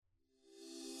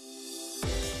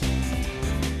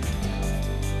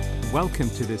Welcome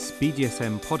to this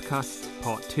BGSM podcast,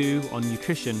 part 2 on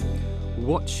nutrition.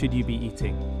 What should you be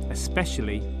eating,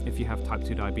 especially if you have type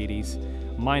 2 diabetes?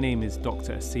 My name is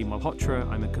Dr. Aseem Malhotra.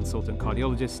 I'm a consultant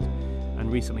cardiologist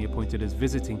and recently appointed as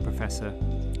visiting professor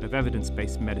of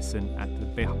evidence-based medicine at the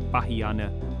Bahiana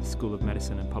School of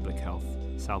Medicine and Public Health,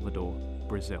 Salvador,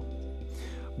 Brazil.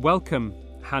 Welcome,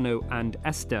 Hanno and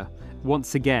Esther,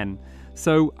 once again.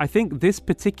 So I think this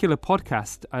particular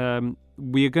podcast,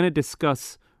 we are going to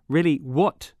discuss really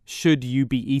what should you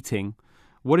be eating,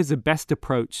 what is the best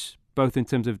approach, both in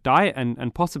terms of diet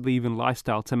and possibly even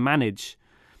lifestyle, to manage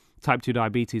type 2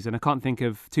 diabetes. And I can't think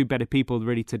of two better people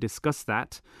really to discuss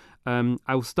that. I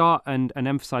will start and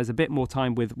emphasize a bit more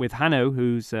time with Hanno,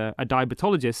 who's a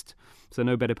diabetologist, so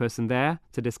no better person there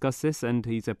to discuss this, and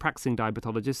he's a practicing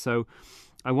diabetologist. So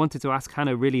I wanted to ask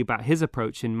Hanno really about his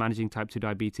approach in managing type 2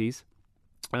 diabetes.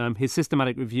 His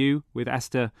systematic review with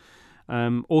Esther,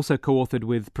 also co-authored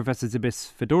with Professor Zibis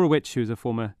Fedorowicz, who's a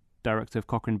former director of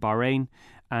Cochrane Bahrain,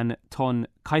 and Ton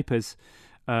Kuipers,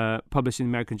 published in the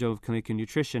American Journal of Clinical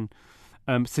Nutrition,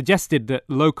 suggested that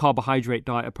low carbohydrate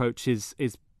diet approach is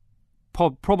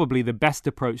probably the best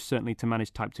approach, certainly, to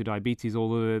manage type 2 diabetes,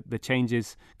 although the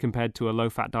changes compared to a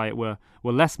low-fat diet were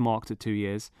less marked at 2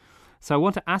 years. So I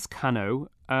want to ask Hanno,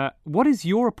 what is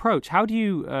your approach? How do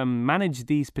you manage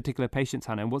these particular patients,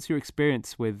 Hanno? And what's your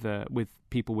experience with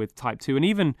people with type 2? And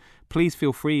even, please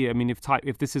feel free, I mean,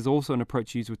 if this is also an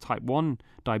approach used with type 1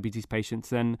 diabetes patients,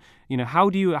 then,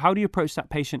 how do you approach that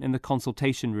patient in the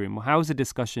consultation room? How is the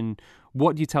discussion?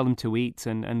 What do you tell them to eat?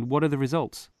 And what are the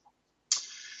results?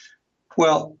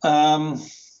 Well,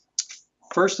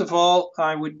 first of all,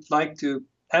 I would like to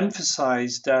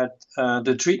emphasize that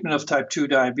the treatment of type 2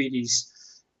 diabetes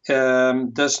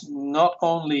does not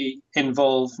only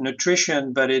involve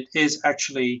nutrition, but it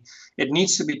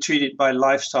needs to be treated by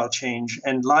lifestyle change.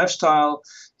 And lifestyle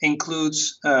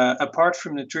includes, apart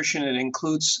from nutrition, it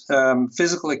includes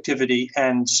physical activity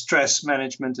and stress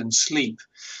management and sleep.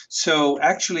 So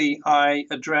actually, I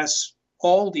address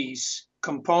all these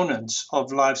components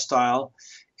of lifestyle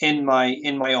in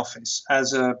my office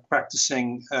as a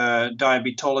practicing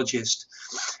diabetologist.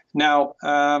 Now,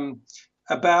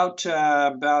 about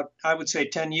I would say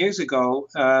 10 years ago,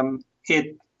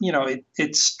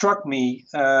 it struck me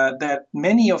that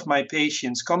many of my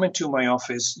patients come into my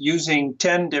office using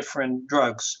 10 different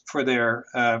drugs for their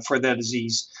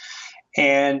disease,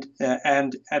 and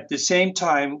at the same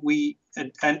time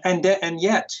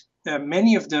yet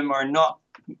many of them are not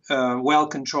well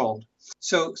controlled.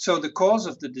 So the cause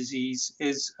of the disease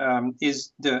is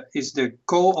the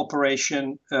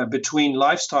cooperation between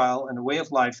lifestyle and a way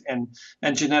of life and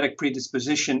genetic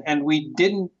predisposition. And we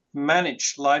didn't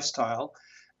manage lifestyle.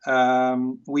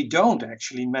 We don't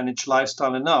actually manage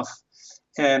lifestyle enough.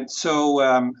 And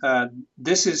so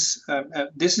this is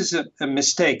a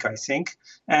mistake, I think.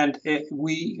 And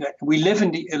we live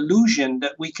in the illusion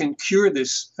that we can cure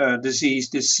this disease.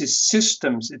 This is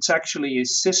systems. It's actually a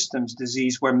systems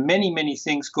disease where many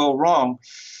things go wrong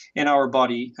in our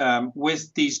body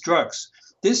with these drugs.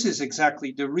 This is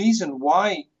exactly the reason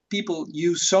why people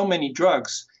use so many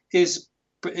drugs is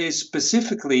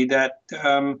specifically that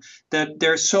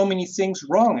there's so many things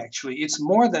wrong. Actually, it's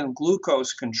more than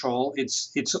glucose control.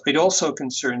 It also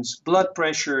concerns blood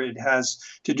pressure. It has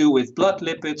to do with blood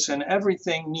lipids, and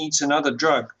everything needs another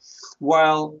drug.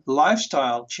 While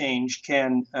lifestyle change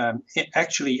can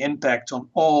actually impact on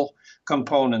all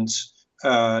components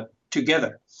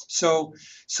together. So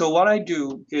what I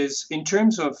do is in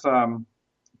terms of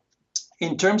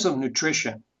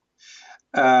nutrition.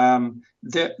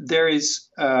 There is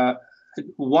the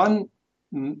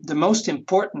most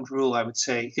important rule, I would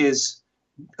say, is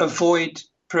avoid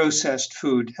processed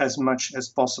food as much as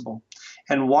possible.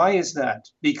 And why is that?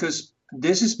 Because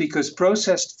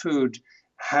processed food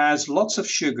has lots of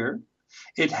sugar,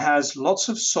 it has lots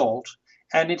of salt,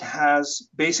 and it has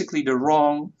basically the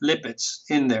wrong lipids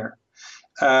in there.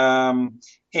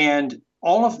 And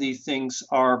all of these things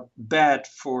are bad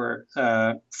for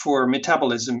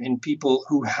metabolism in people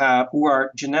who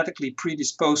are genetically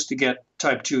predisposed to get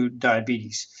type 2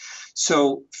 diabetes.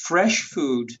 So fresh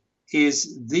food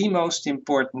is the most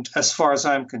important, as far as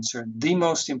I'm concerned, the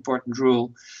most important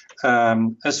rule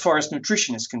as far as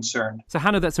nutrition is concerned. So,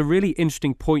 Hanno, that's a really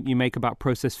interesting point you make about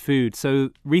processed food. So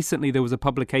recently there was a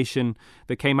publication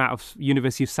that came out of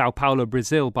University of Sao Paulo,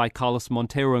 Brazil, by Carlos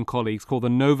Monteiro and colleagues called the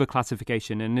NOVA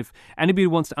classification. And if anybody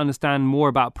wants to understand more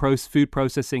about food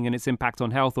processing and its impact on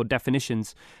health or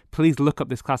definitions, please look up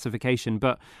this classification.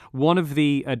 But one of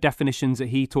the definitions that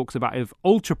he talks about of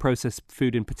ultra-processed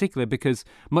food in particular, because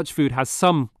much food food has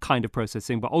some kind of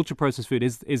processing, but ultra-processed food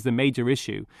is the major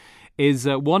issue. Is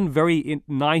one very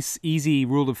nice, easy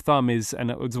rule of thumb is,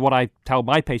 and it's what I tell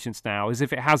my patients now, is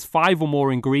if it has 5 or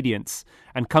more ingredients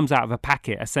and comes out of a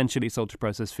packet, essentially it's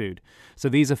ultra-processed food. So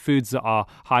these are foods that are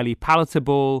highly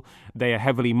palatable, they are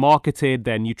heavily marketed,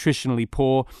 they're nutritionally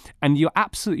poor. And you're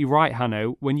absolutely right,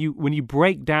 Hanno, when you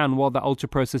break down what that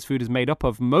ultra-processed food is made up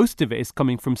of, most of it is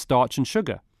coming from starch and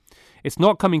sugar. It's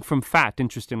not coming from fat,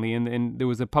 interestingly, and there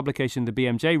was a publication in the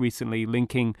BMJ recently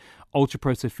linking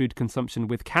ultra-processed food consumption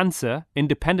with cancer,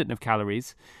 independent of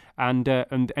calories, and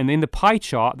in the pie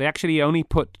chart, they actually only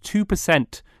put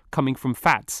 2% coming from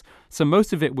fats. So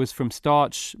most of it was from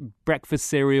starch, breakfast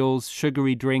cereals,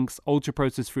 sugary drinks,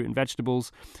 ultra-processed fruit and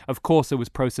vegetables. Of course, there was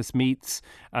processed meats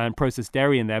and processed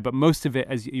dairy in there, but most of it,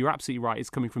 as you're absolutely right,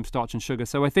 is coming from starch and sugar.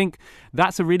 So I think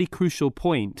that's a really crucial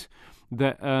point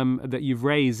that you've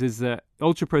raised, is that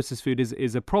ultra-processed food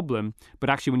is a problem, but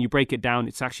actually when you break it down,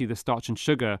 it's actually the starch and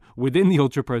sugar within the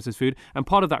ultra-processed food, and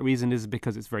part of that reason is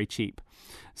because it's very cheap.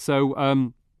 So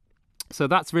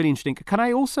that's really interesting. Can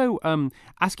I also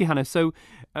ask you, Hanno, so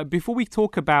before we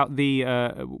talk about the,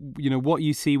 what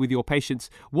you see with your patients,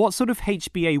 what sort of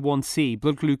HbA1c,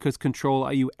 blood glucose control,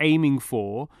 are you aiming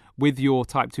for with your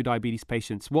type 2 diabetes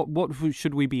patients? What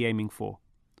should we be aiming for?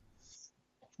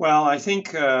 Well, I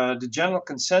think the general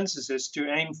consensus is to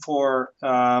aim for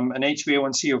an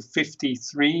HbA1c of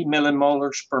 53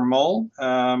 millimolars per mole,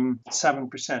 7%.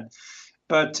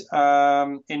 But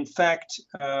in fact,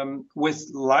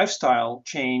 with lifestyle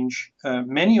change,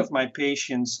 many of my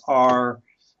patients are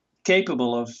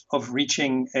capable of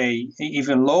reaching a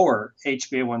even lower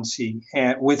HbA1c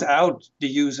without the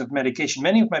use of medication.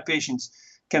 Many of my patients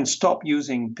can stop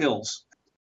using pills.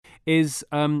 Is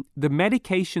the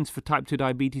medications for type 2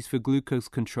 diabetes for glucose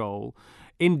control,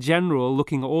 in general,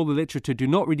 looking at all the literature, do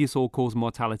not reduce all-cause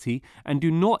mortality and do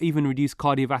not even reduce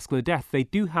cardiovascular death. They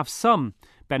do have some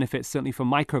benefits, certainly for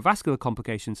microvascular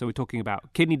complications. So we're talking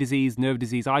about kidney disease, nerve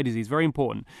disease, eye disease, very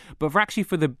important. But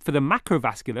for the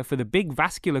macrovascular, for the big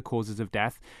vascular causes of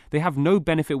death, they have no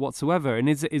benefit whatsoever. And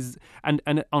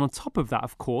on top of that,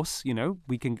 of course,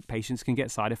 patients can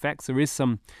get side effects. There is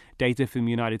some data from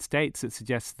the United States that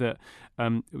suggests that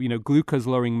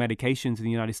glucose-lowering medications in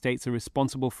the United States are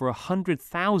responsible for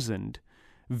 100,000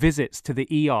 visits to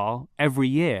the ER every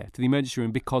year, to the emergency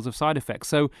room, because of side effects.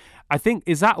 So I think,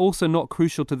 is that also not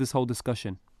crucial to this whole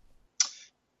discussion?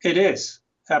 It is,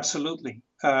 absolutely.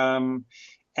 And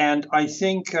I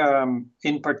think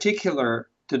in particular,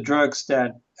 the drugs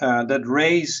that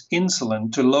raise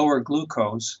insulin to lower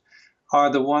glucose are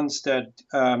the ones that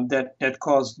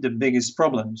cause the biggest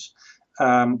problems.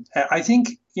 I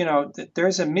think,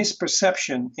 there's a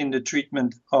misperception in the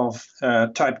treatment of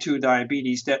type 2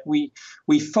 diabetes that we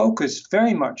focus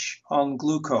very much on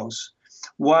glucose,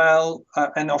 while,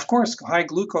 and of course, high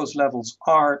glucose levels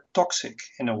are toxic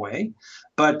in a way,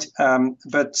 but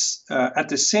at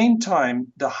the same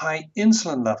time, the high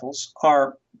insulin levels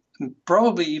are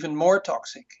probably even more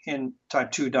toxic in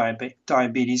type 2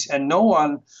 diabetes, and no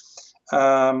one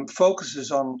focuses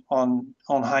on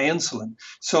high insulin.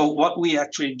 So what we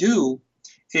actually do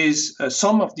is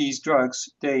some of these drugs,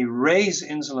 they raise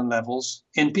insulin levels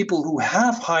in people who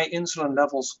have high insulin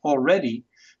levels already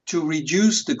to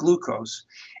reduce the glucose.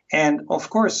 And of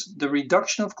course, the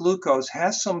reduction of glucose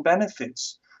has some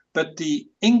benefits, but the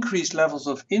increased levels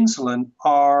of insulin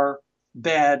are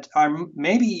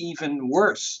maybe even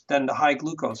worse than the high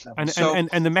glucose levels.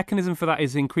 And the mechanism for that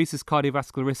is increases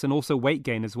cardiovascular risk and also weight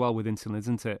gain as well with insulin,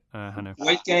 isn't it, Hanno?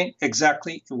 Weight gain,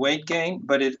 exactly, weight gain,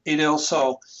 but it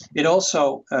also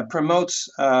promotes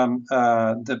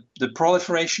the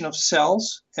proliferation of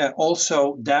cells,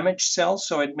 also damaged cells,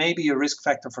 so it may be a risk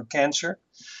factor for cancer.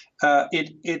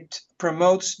 It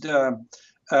promotes the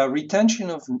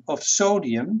retention of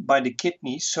sodium by the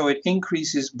kidneys, so it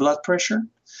increases blood pressure.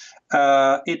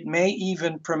 It may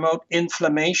even promote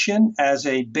inflammation as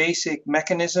a basic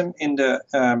mechanism in the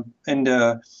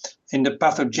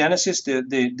pathogenesis,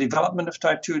 the development of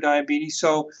type 2 diabetes.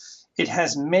 So it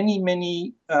has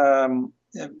many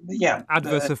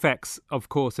adverse effects, of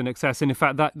course, in excess. And in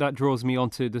fact, that draws me on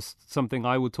to something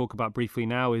I will talk about briefly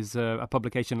now, is a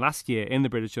publication last year in the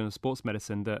British Journal of Sports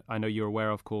Medicine that I know you're aware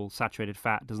of, called Saturated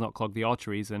Fat Does Not Clog the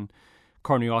Arteries, and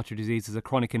coronary artery disease is a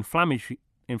chronic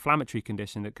inflammatory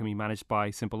condition that can be managed by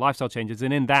simple lifestyle changes.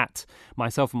 And in that,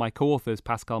 myself and my co-authors,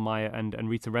 Pascal Meyer and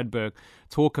Rita Redberg,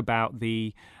 talk about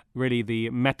the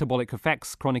metabolic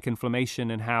effects, chronic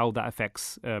inflammation, and how that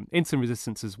affects insulin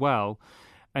resistance as well.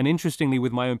 And interestingly,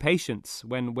 with my own patients,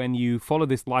 when you follow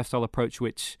this lifestyle approach,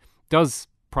 which does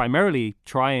primarily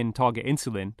try and target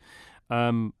insulin,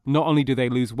 not only do they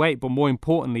lose weight, but more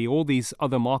importantly, all these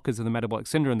other markers of the metabolic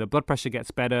syndrome, their blood pressure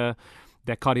gets better,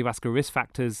 their cardiovascular risk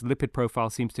factors, lipid profile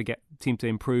seem to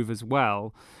improve as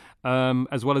well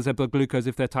as their blood glucose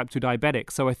if they're type 2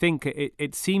 diabetic. So I think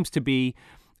it seems to be,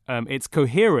 it's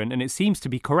coherent and it seems to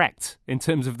be correct in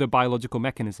terms of the biological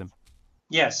mechanism.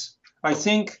 Yes, I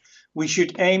think we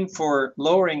should aim for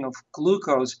lowering of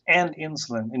glucose and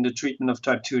insulin in the treatment of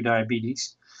type 2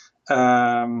 diabetes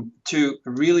to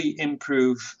really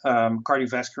improve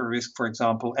cardiovascular risk, for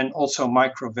example, and also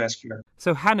microvascular.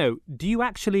 So, Hanno, do you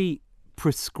actually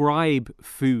prescribe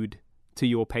food to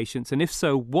your patients? And if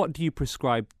so, what do you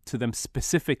prescribe to them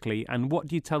specifically, and what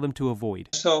do you tell them to avoid?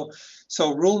 So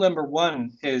rule number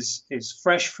one is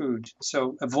fresh food.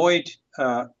 So avoid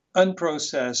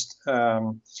unprocessed.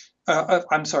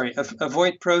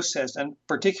 Avoid processed and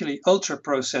particularly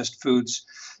ultra-processed foods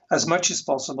as much as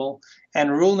possible.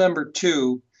 And rule number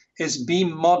two is be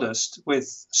modest with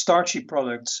starchy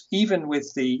products, even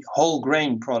with the whole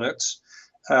grain products.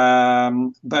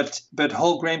 But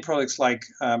whole grain products like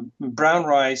brown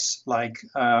rice, like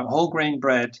whole grain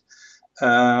bread,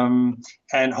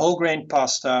 and whole grain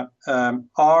pasta they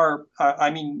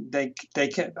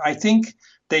can. I think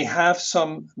they have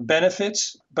some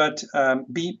benefits, but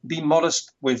be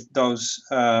modest with those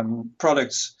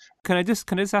products. Can I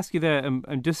just ask you there,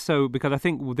 just so, because I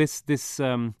think this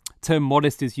term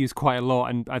modest is used quite a lot,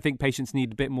 and I think patients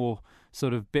need a bit more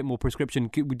prescription.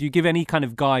 Would you give any kind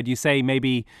of guide? You say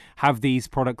maybe have these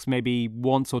products maybe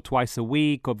once or twice a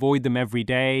week, avoid them every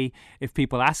day. If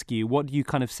people ask you, what do you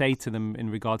kind of say to them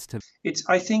in regards to?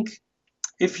 I think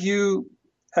if you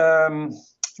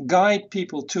guide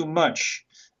people too much,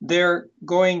 they're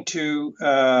going to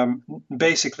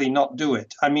basically not do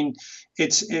it. I mean,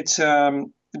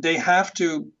 they have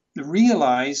to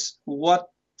realize what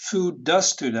food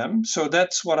does to them. So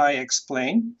that's what I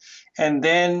explain. And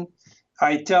then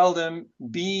I tell them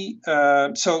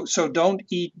so don't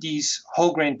eat these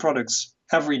whole grain products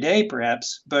every day,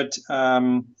 perhaps, but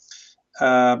I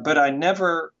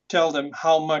never tell them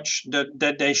how much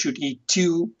that they should eat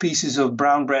 2 pieces of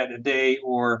brown bread a day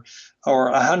or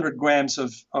 100 grams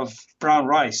of brown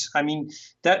rice. I mean,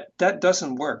 that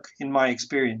doesn't work in my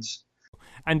experience.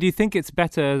 And do you think it's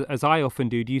better, as I often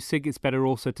do you think it's better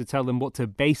also to tell them what to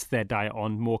base their diet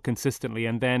on more consistently,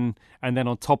 and then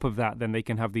on top of that, then they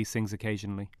can have these things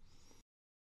occasionally?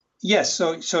 Yes.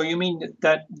 So you mean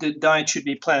that the diet should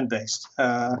be plant-based.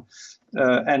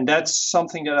 And that's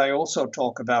something that I also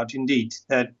talk about, indeed,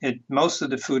 that most of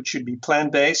the food should be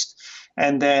plant-based.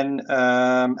 And then,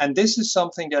 and this is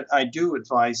something that I do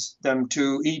advise them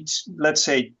to eat, let's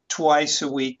say, twice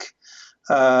a week,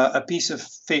 a piece of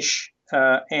fish,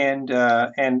 and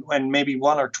maybe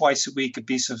 1 or twice a week a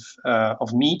piece of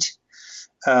meat.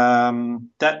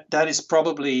 That is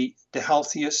probably the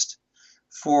healthiest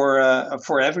for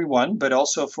everyone, but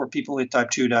also for people with type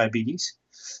 2 diabetes.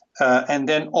 And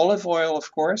then olive oil,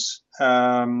 of course,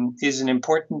 is an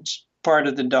important part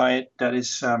of the diet that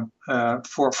is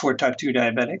for type 2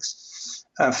 diabetics.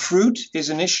 Fruit is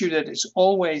an issue that is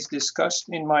always discussed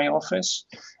in my office.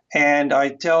 And I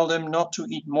tell them not to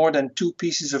eat more than 2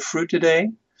 pieces of fruit a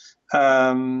day.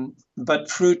 But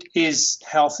fruit is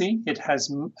healthy. It has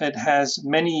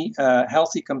many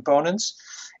healthy components.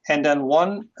 And then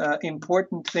one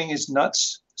important thing is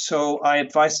nuts. So I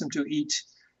advise them to eat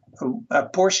a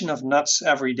portion of nuts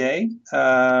every day.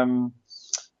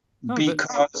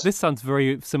 Because this sounds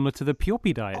very similar to the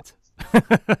Piopi diet.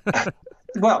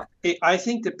 Well, I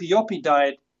think the Piopi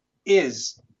diet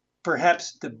is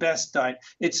perhaps the best diet.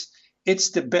 It's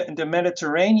the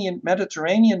Mediterranean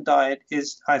diet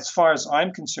is, as far as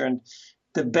I'm concerned,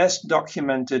 the best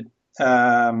documented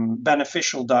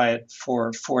beneficial diet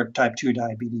for type 2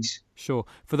 diabetes. Sure.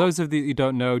 For those of you who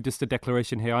don't know, just a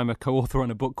declaration here, I'm a co-author on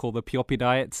a book called The Piopi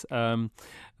Diet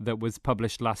that was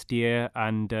published last year.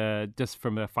 And just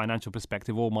from a financial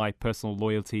perspective, all my personal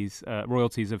royalties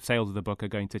of sales of the book are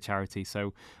going to charity.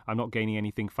 So I'm not gaining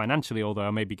anything financially, although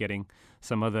I may be getting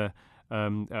some other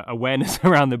awareness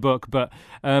around the book, but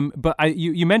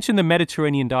you mentioned the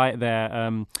Mediterranean diet there,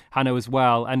 Hanno, as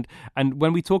well, and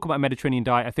when we talk about Mediterranean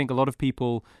diet, I think a lot of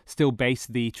people still base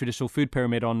the traditional food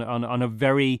pyramid on a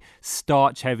very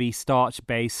starch-heavy,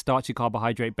 starch-based, starchy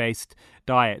carbohydrate-based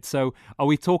diet. So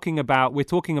we're talking about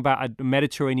a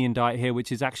Mediterranean diet here,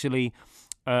 which is actually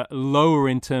lower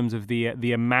in terms of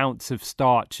the amounts of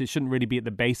starch. It shouldn't really be at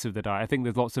the base of the diet. I think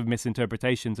there's lots of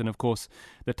misinterpretations, and of course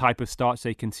the type of starch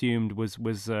they consumed was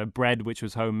bread, which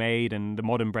was homemade, and the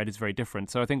modern bread is very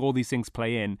different. So I think all these things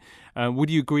play in.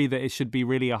 Would you agree that it should be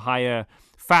really a higher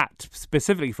fat,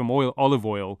 specifically from olive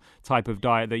oil type of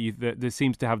diet that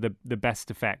seems to have the best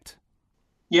effect?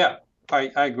 Yeah,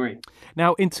 I agree.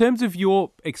 Now, in terms of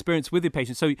your experience with the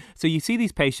patients, so you see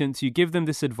these patients, you give them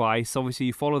this advice, obviously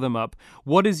you follow them up.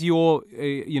 What is your,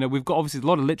 we've got obviously a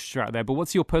lot of literature out there, but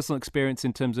what's your personal experience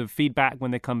in terms of feedback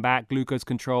when they come back, glucose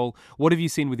control? What have you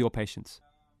seen with your patients?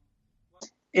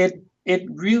 It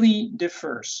really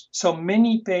differs. So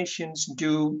many patients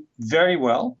do very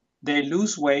well. They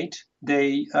lose weight,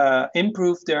 they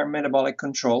improve their metabolic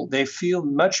control, they feel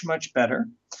much, much better.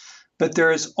 But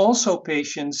there is also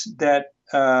patients that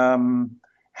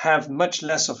have much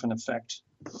less of an effect.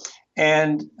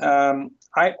 And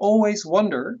I always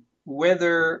wonder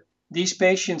whether these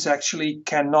patients actually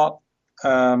cannot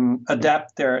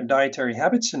adapt their dietary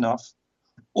habits enough,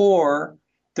 or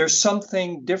there's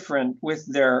something different with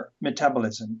their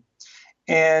metabolism.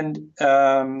 And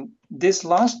this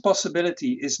last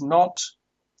possibility is not,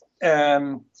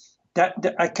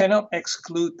 that I cannot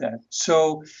exclude that.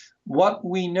 So what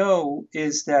we know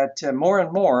is that more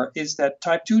and more is that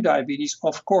type 2 diabetes,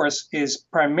 of course, is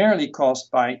primarily caused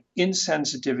by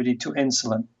insensitivity to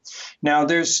insulin. Now,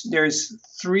 there's at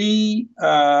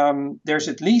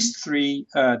least three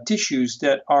tissues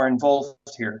that are involved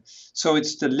here. So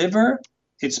it's the liver,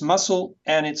 it's muscle,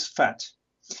 and it's fat.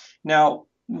 Now,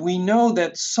 we know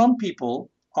that some people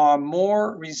are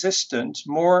more resistant,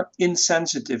 more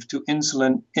insensitive to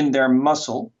insulin in their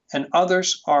muscle, and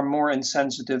others are more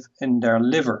insensitive in their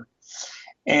liver.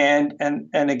 And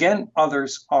again,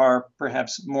 others are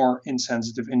perhaps more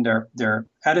insensitive in their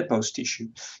adipose tissue.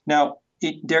 Now,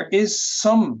 there is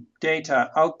some data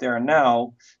out there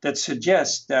now that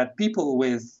suggests that people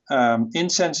with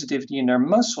insensitivity in their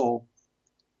muscle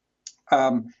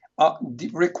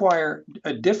require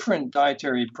a different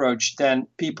dietary approach than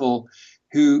people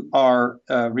who are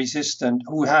resistant,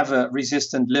 who have a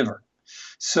resistant liver.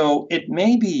 So it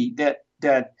may be that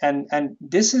and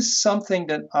this is something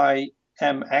that I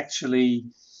am actually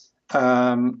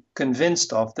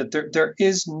convinced of, that there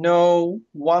is no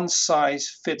one size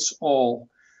fits all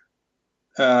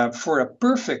for a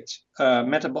perfect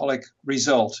metabolic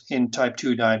result in type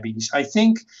 2 diabetes. I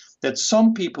think that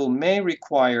some people may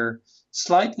require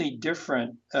slightly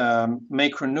different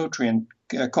macronutrient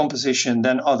composition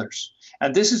than others.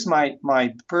 And this is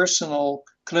my personal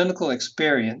clinical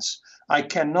experience. I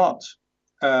cannot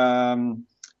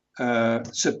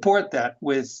support that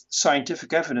with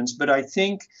scientific evidence, but I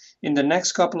think in the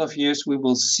next couple of years we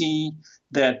will see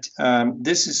that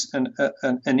this is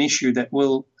an issue that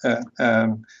will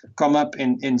come up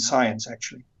in science,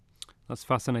 actually. That's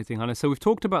fascinating, Hannes. So we've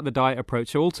talked about the diet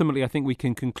approach. So ultimately, I think we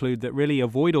can conclude that really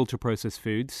avoid ultra-processed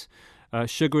foods.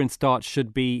 Sugar and starch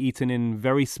should be eaten in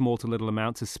very small to little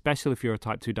amounts, especially if you're a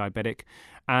type 2 diabetic.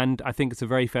 And I think it's a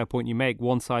very fair point you make.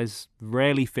 One size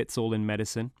rarely fits all in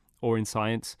medicine or in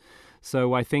science.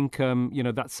 So I think,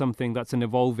 that's something that's an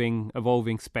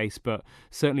evolving space. But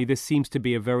certainly this seems to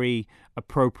be a very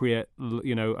appropriate,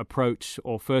 approach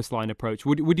or first-line approach.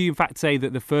 Would you in fact say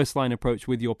that the first-line approach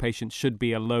with your patients should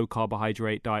be a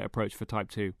low-carbohydrate diet approach for type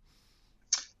 2?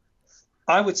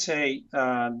 I would say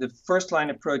the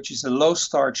first-line approach is a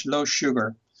low-starch,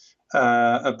 low-sugar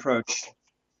approach.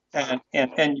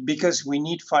 And because we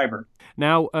need fiber.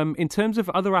 Now, in terms of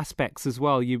other aspects as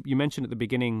well, you mentioned at the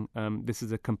beginning, this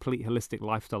is a complete holistic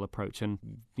lifestyle approach, and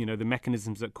the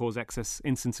mechanisms that cause excess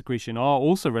insulin secretion are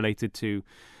also related to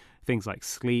things like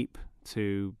sleep,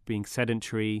 to being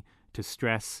sedentary, to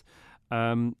stress.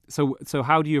 So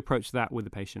how do you approach that with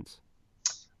the patients?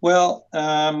 Well,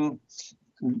 I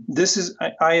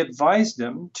advise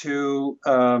them to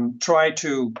try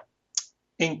to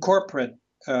incorporate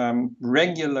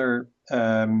regular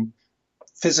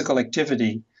physical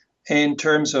activity in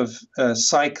terms of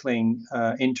cycling,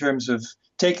 in terms of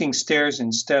taking stairs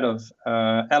instead of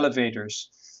elevators,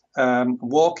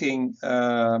 walking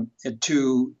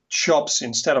to shops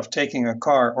instead of taking a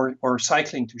car, or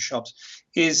cycling to shops,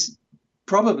 is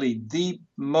probably the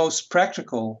most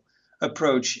practical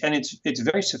approach, and it's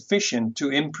very sufficient to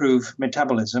improve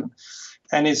metabolism.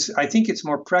 And I think it's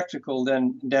more practical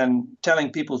than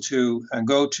telling people to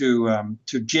go to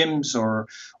gyms or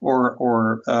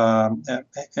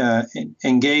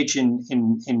engage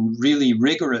in really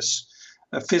rigorous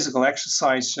physical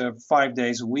exercise 5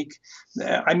 days a week.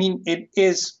 I mean, it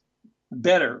is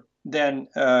better than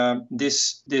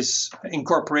this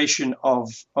incorporation of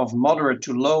moderate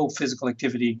to low physical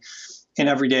activity in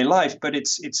everyday life, but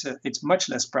it's much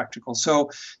less practical. So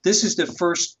this is the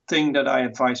first thing that I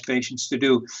advise patients to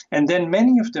do. And then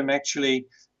many of them actually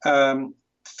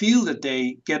feel that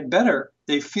they get better,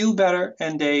 they feel better,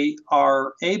 and they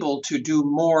are able to do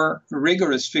more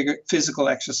rigorous physical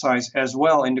exercise as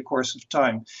well in the course of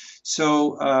time.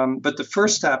 So, but the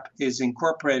first step is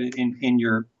incorporated in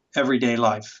your everyday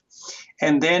life.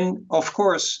 And then, of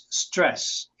course,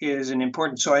 stress is an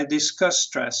important. So I discuss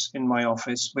stress in my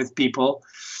office with people,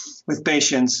 with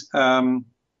patients.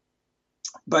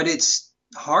 But it's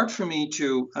hard for me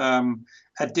to,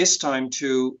 at this time,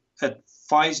 to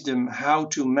advise them how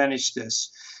to manage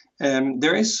this.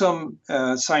 There is some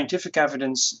scientific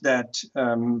evidence that,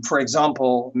 for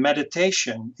example,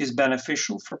 meditation is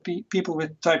beneficial for people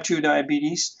with type 2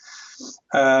 diabetes,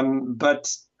 but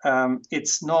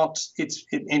it's not. It's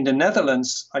in the Netherlands.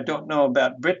 I don't know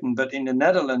about Britain, but in the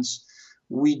Netherlands,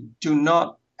 we do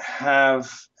not have,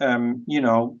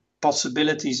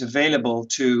 possibilities available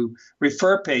to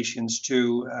refer patients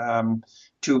to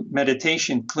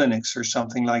meditation clinics or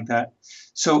something like that.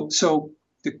 So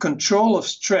the control of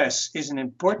stress is an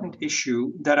important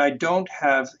issue that I don't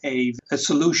have a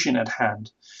solution at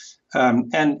hand.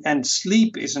 And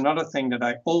sleep is another thing that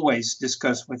I always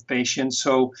discuss with patients.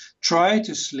 So try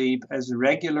to sleep as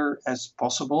regular as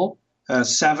possible,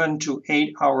 7 to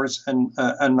 8 hours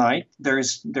a night. There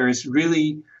is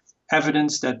really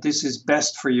evidence that this is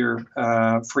best for your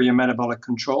metabolic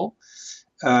control.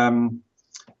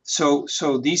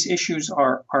 So these issues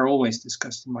are always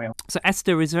discussed in my office. So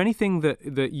Esther, is there anything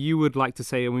that you would like to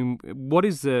say? I mean, what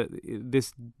is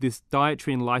this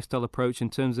dietary and lifestyle approach in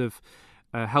terms of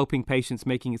helping patients,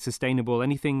 making it sustainable?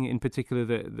 Anything in particular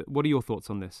what are your thoughts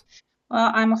on this?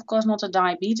 Well, I'm of course not a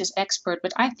diabetes expert,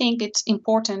 but I think it's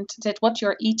important that what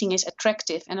you're eating is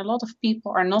attractive, and a lot of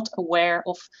people are not aware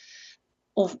of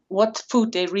what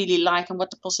food they really like and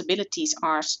what the possibilities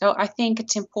are. So I think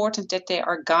it's important that they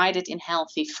are guided in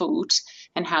healthy foods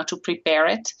and how to prepare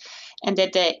it, and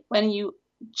that when you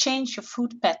change your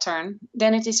food pattern,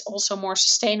 then it is also more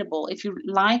sustainable. If you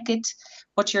like it,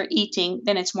 what you're eating,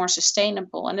 then it's more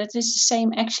sustainable. And it is the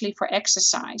same actually for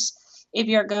exercise. If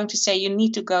you're going to say you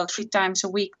need to go 3 times a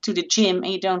week to the gym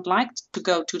and you don't like to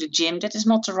go to the gym, that is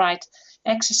not the right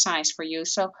exercise for you.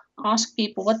 So ask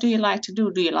people, what do you like to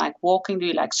do? Do you like walking? Do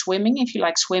you like swimming? If you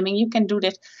like swimming, you can do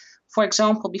that, for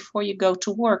example, before you go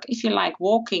to work. If you like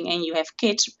walking and you have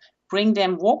kids, bring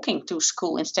them walking to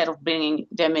school instead of bringing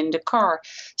them in the car.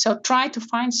 So try to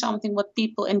find something what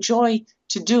people enjoy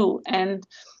to do. And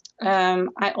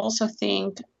I also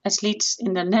think, at least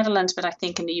in the Netherlands, but I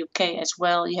think in the UK as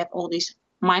well, you have all these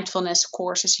mindfulness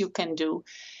courses you can do.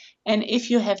 And if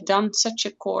you have done such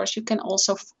a course, you can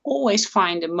also always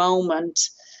find a moment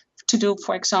to do,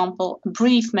 for example,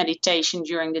 brief meditation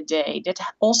during the day. That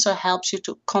also helps you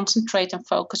to concentrate and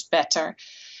focus better.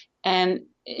 And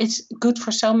it's good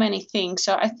for so many things.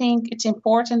 So I think it's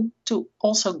important to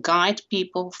also guide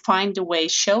people, find the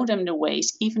ways, show them the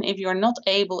ways, even if you're not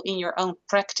able in your own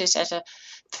practice as a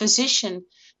physician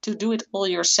to do it all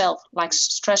yourself, like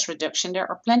stress reduction. There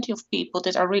are plenty of people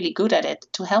that are really good at it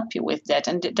to help you with that.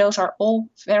 And those are all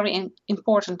very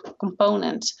important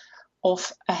components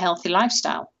of a healthy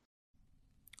lifestyle.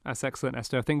 That's excellent,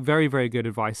 Esther. I think very, very good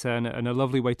advice and a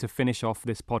lovely way to finish off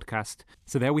this podcast.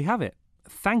 So there we have it.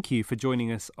 Thank you for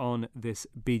joining us on this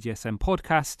BJSM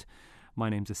podcast. My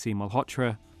name's Asim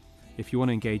Malhotra. If you want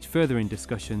to engage further in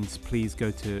discussions, please go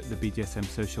to the BJSM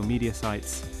social media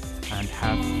sites and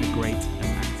have a great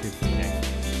and active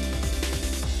day.